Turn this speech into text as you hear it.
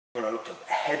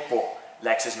headbutt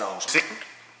Lex's nose.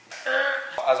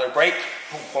 As I break,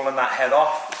 I'm pulling that head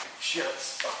off.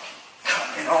 Shit's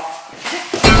coming off.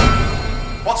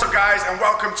 What's up guys, and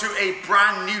welcome to a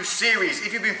brand new series.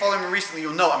 If you've been following me recently,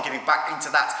 you'll know I'm getting back into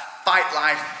that fight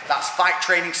life, that's fight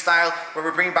training style, where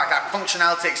we're bringing back that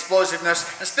functionality,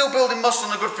 explosiveness, and still building muscle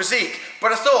and a good physique.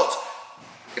 But I thought,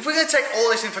 if we're going to take all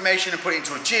this information and put it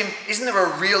into a gym, isn't there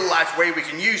a real life way we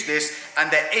can use this?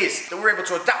 And there is, that we're able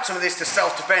to adapt some of this to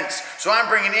self-defense. So I'm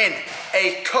bringing in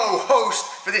a co-host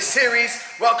for this series.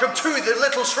 Welcome to the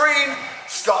little screen,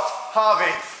 Scott Harvey.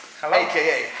 Hello.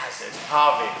 AKA Hazard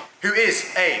Harvey, who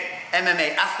is a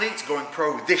MMA athlete going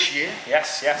pro this year.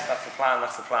 Yes, that's the plan,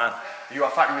 that's the plan. You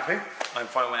are fighting with who? I'm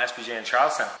fighting with SBJ in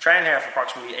Charlestown. Trained here for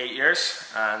approximately 8 years,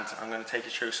 and I'm going to take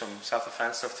you through some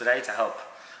self-defense stuff today to help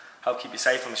keep you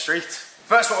safe on the streets.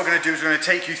 First, what we're going to do is we're going to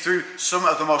take you through some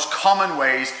of the most common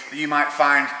ways that you might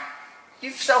find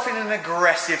yourself in an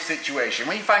aggressive situation,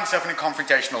 when you find yourself in a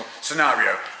confrontational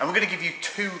scenario. And we're going to give you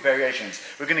two variations.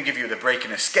 We're going to give you the break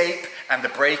and escape and the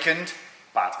break and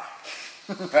batter.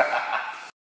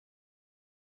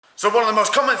 So one of the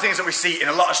most common things that we see in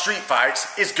a lot of street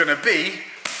fights is going to be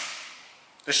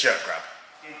the shirt grab.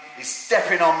 He's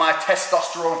stepping on my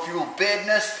testosterone-fueled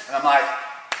beardness, and I'm like,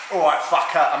 all right,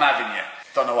 fucker, I'm having you.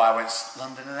 Don't know why I went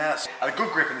London and that. I had a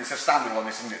good grip, and it's a standing one,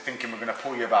 isn't it? Thinking we're going to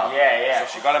pull you about. Yeah.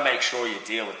 So you've got to make sure you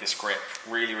deal with this grip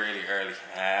really early.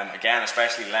 Again,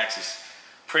 especially Lex is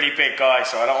a pretty big guy,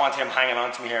 so I don't want him hanging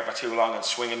on to me here for too long and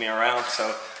swinging me around. So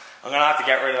I'm going to have to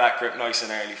get rid of that grip nice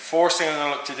and early. First thing I'm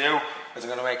going to look to do is I'm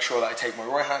going to make sure that I take my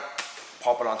right hand,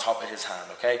 pop it on top of his hand,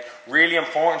 okay? Really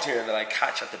important here that I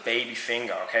catch at the baby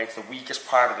finger, okay? It's the weakest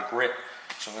part of the grip.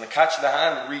 So I'm going to catch the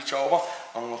hand and reach over.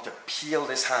 I'm going to peel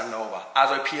this hand over.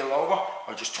 As I peel over,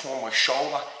 I just turn my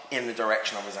shoulder in the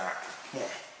direction of his arm.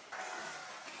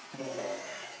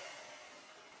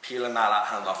 Peeling that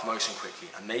hand off nice and quickly.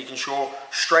 And making sure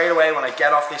straight away when I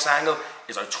get off this angle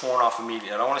is I turn off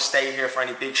immediately. I don't want to stay here for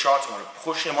any big shots. I'm going to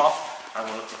push him off. I'm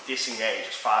going to look to disengage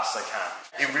as fast as I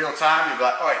can. In real time, you'll be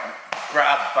like, all right,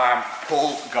 grab, bam,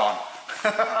 pull, gone.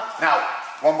 Now,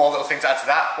 one more little thing to add to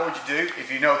that. What would you do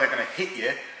if you know they're going to hit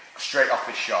you straight off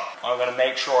this shot? I'm going to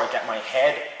make sure I get my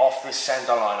head off this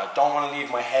center line. I don't want to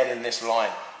leave my head in this line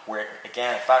where,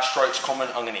 again, if that strike's coming,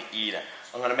 I'm going to eat it.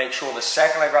 I'm going to make sure the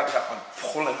second I grab the shot, I'm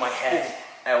pulling my head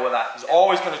out of that. I'm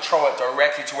always going to throw it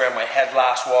directly to where my head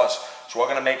last was. So we're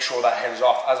going to make sure that head is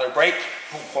off. As I break,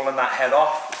 I'm pulling that head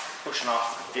off, pushing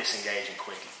off, disengaging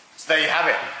quickly. So there you have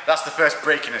it. That's the first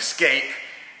break and escape.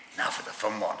 Now for the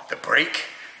fun one, the break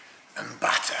and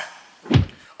batter.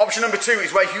 Option number two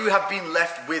is where you have been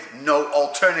left with no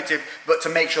alternative but to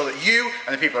make sure that you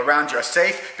and the people around you are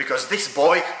safe, because this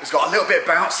boy has got a little bit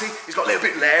bouncy, he's got a little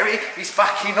bit leery, he's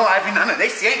fucking not having none of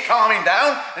this, he ain't calming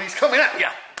down, and he's coming at you.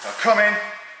 So come in,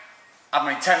 I'm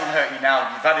intent on hurting you now,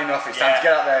 you've had enough, it's time to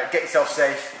get out there, get yourself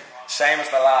safe. Same as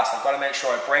the last, I've got to make sure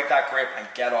I break that grip and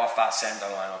get off that center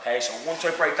line, okay? So once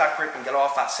I break that grip and get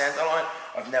off that center line,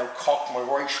 I've now cocked my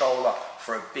right shoulder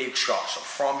for a big shot. So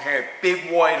from here,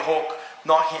 big wide hook,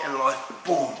 not hitting line,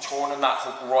 boom, turning that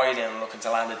hook right in and looking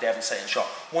to land a devastating shot.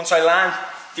 Once I land,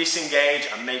 disengage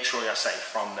and make sure you're safe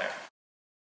from there.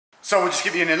 So we'll just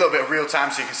give you in a little bit of real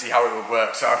time so you can see how it would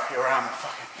work. So here I am, you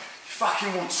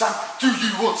fucking want some? Do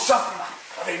you want something?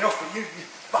 I've had enough of you, you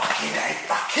fucking A,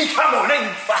 fucking come on in,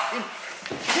 fucking.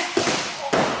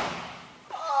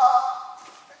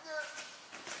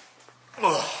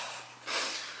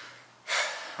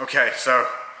 Okay, so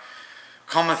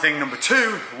common thing number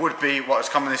two would be what is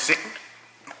commonly seen.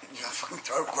 Yeah, fucking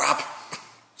throat grab.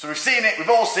 So we've seen it, we've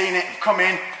all seen it, we've come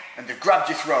in and they've grabbed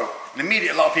your throat. And immediately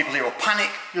a lot of people here will panic,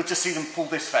 you'll just see them pull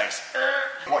this face.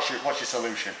 What's your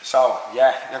solution? So,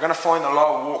 yeah, you're going to find a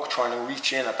lot of work trying to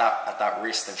reach in at that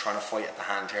wrist and trying to fight at the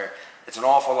hand here. It's an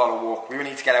awful lot of work. We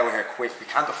need to get out of here quick. We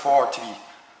can't afford to be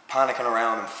panicking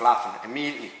around and flapping.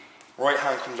 Immediately, right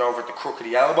hand comes over at the crook of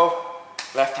the elbow,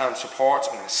 left hand supports.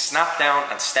 I'm going to snap down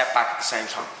and step back at the same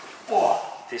time. Oh,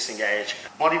 disengage.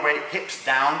 Body weight, hips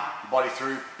down, body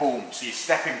through, boom. So you're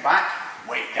stepping back,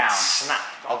 weight down. Snap.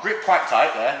 I'll grip quite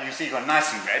tight there. You can see you've got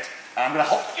nice and red. And I'm going to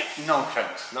hold. No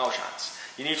chance. No chance.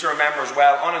 You need to remember as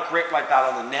well, on a grip like that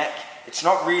on the neck, it's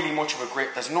not really much of a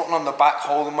grip. There's nothing on the back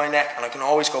holding my neck, and I can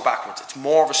always go backwards. It's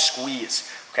more of a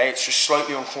squeeze, okay? It's just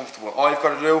slightly uncomfortable. All you've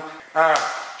got to do,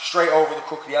 straight over the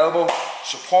crook of the elbow,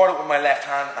 support it with my left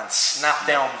hand, and snap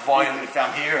down violently. If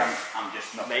I'm here, I'm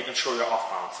just not making sure you're off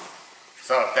balancing.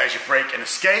 So there's your break and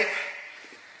escape.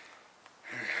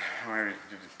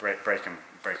 Break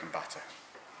and batter.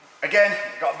 Again,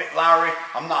 got a bit Lowry.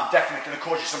 I'm definitely going to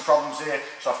cause you some problems here.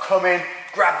 So I've come in,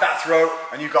 grabbed that throat,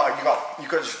 and you've got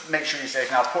to just make sure you're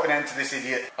safe. Now put an end to this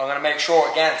idiot. I'm going to make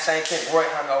sure, again, same thing, right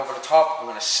hand over the top. I'm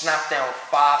going to snap down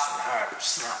fast and hard.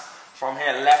 Snap. From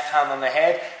here, left hand on the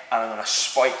head, and I'm going to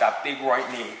spike that big right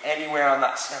knee. Anywhere on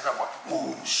that snap,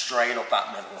 boom, straight up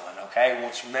that middle line, okay?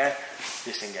 Once from there,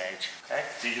 disengage, okay?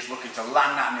 So you're just looking to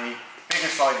land that knee,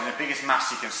 biggest side and the biggest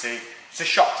mass you can see. It's a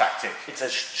shot tactic. It's a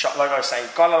shot, like I was saying,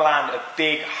 you've got to land a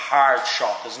big, hard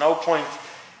shot. There's no point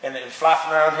in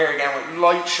flapping around here again with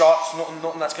light shots,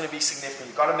 nothing that's going to be significant.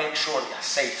 You've got to make sure that you're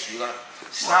safe. So you're going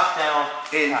to snap down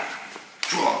in,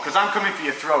 because I'm coming for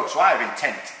your throat, so I have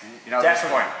intent, you know, at this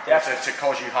point, to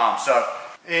cause you harm. So,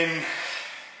 in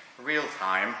real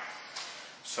time,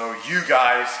 so you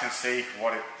guys can see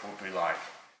what it will be like.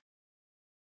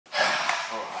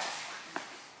 Alright.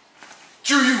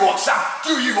 Do you want some?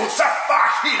 Do you want some?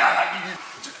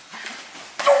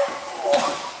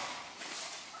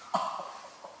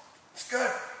 It's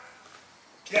good.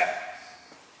 Yeah.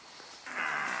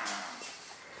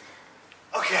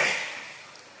 Okay.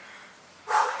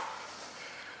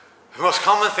 The most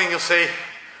common thing you'll see,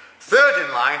 third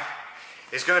in line,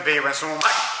 is going to be when someone,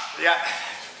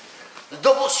 the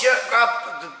double shirt grab,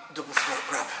 the double throat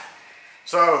grab.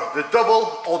 So the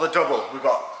double or the double, we've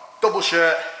got double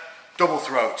shirt, double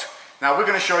throat. Now we're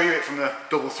going to show you it from the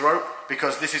double throat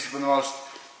because this is the most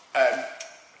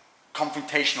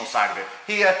confrontational side of it.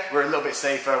 Here we're a little bit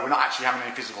safer, we're not actually having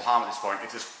any physical harm at this point.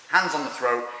 If there's hands on the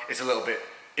throat, it's a little bit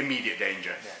immediate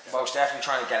danger. Yeah, most definitely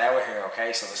trying to get out of here,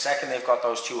 okay? So the second they've got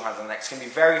those two hands on the neck, it's going to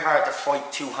be very hard to fight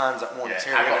two hands at once.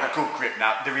 Yeah, I've got a good grip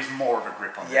now. There is more of a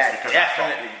grip on this. Yeah,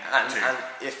 definitely. And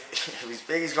if he's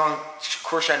big, he's going to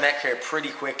crush our neck here pretty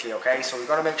quickly, okay? So we've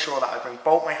got to make sure that I bring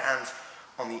both my hands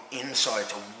on the inside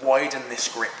to widen this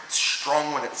grip. It's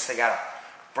strong when it's together.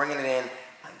 Bringing it in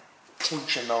and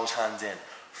punching those hands in.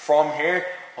 From here,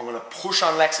 I'm going to push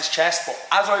on Lex's chest, but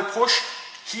as I push,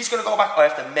 he's going to go back. I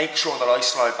have to make sure that I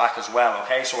slide back as well,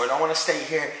 okay? So I don't want to stay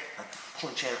here and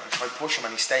punch in and try to push him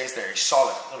and he stays there. He's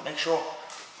solid. I'm going to make sure,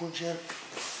 punch in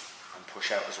and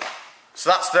push out as well. So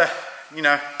that's the, you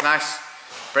know, nice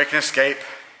break and escape.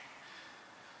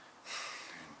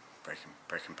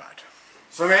 Breaking bad.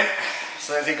 So I'm in.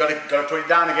 So has he got to put it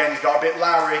down again? He's got a bit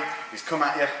Lowry. He's come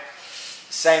at you.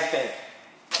 Same thing.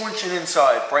 Punching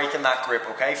inside, breaking that grip,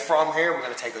 okay? From here, we're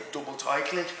going to take a double tie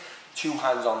clinch. Two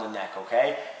hands on the neck,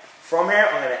 okay? From here,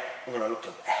 I'm gonna look to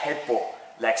headbutt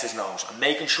Lex's nose. I'm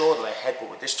making sure that I headbutt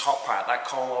with this top part, that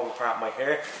comb over part of my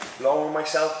hair, lowering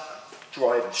myself,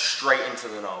 driving straight into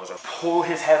the nose. I pull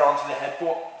his head onto the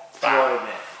headbutt, driving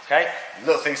it, okay?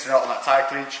 Little things to note on that tie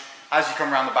clinch. As you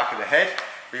come around the back of the head,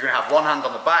 you're going to have one hand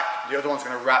on the back, the other one's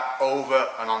going to wrap over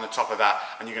and on the top of that,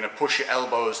 and you're going to push your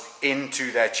elbows into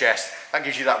their chest. That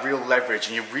gives you that real leverage,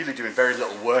 and you're really doing very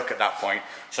little work at that point,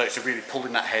 so it's really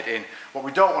pulling that head in. What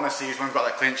we don't want to see is when we've got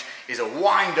that clinch, is a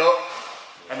wind up,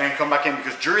 and then come back in,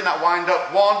 because during that wind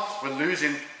up, one, we're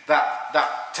losing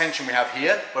that tension we have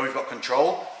here, where we've got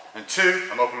control, and two,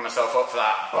 I'm opening myself up for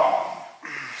that. Boom.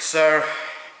 So,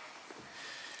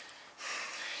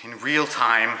 in real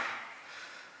time,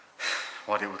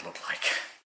 what it would look like.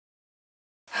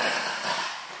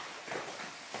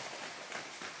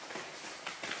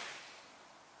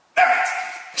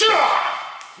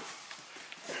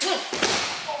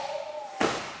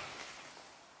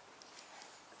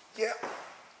 Yeah.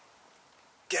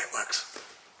 Yeah, it works.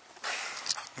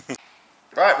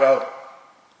 Right, well,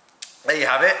 there you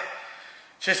have it.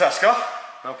 Cheers, Scott.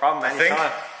 No problem,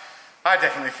 anytime. I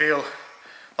definitely feel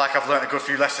like I've learned a good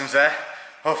few lessons there.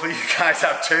 Hopefully you guys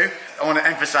have too. I want to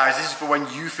emphasize this is for when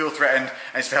you feel threatened,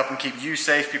 and it's to help keep you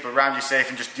safe, people around you safe,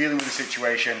 and just dealing with the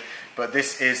situation. But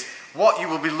this is what you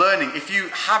will be learning. If you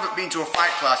haven't been to a fight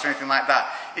class or anything like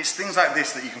that, it's things like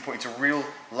this that you can put into real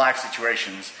life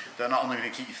situations that are not only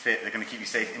going to keep you fit, they're going to keep you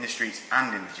safe in the streets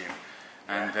and in the gym.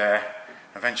 And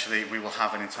eventually we will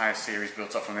have an entire series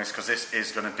built up from this, because this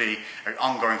is going to be an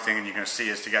ongoing thing, and you're going to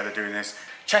see us together doing this.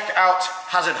 Check out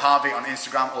Hazard Harvey on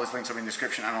Instagram. All his links are in the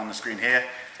description and on the screen here.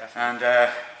 Definitely.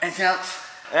 And anything else?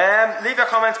 Leave your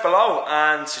comments below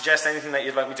and suggest anything that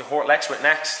you'd like me to hurt Lex with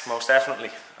next. Most definitely.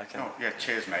 Oh yeah,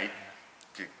 cheers mate.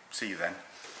 See you then.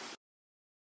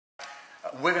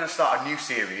 We're going to start a new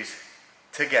series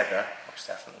together. Most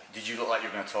definitely. Did you look like you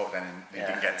were going to talk then and you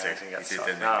didn't get to? You did,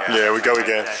 didn't you? No. Yeah, we go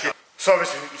again. So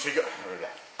obviously, so you got...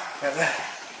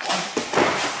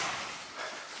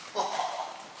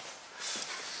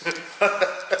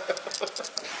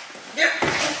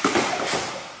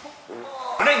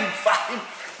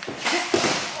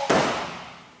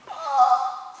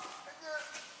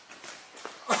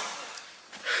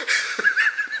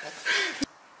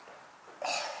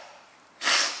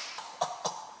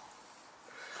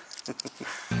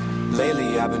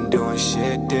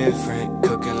 different,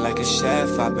 cooking like a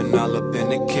chef. I've been all up in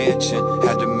the kitchen.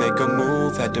 Had to make a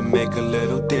move, had to make a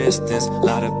little distance.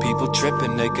 Lot of people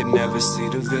tripping, they could never see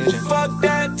the vision. Fuck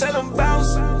that, tell them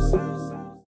bounce.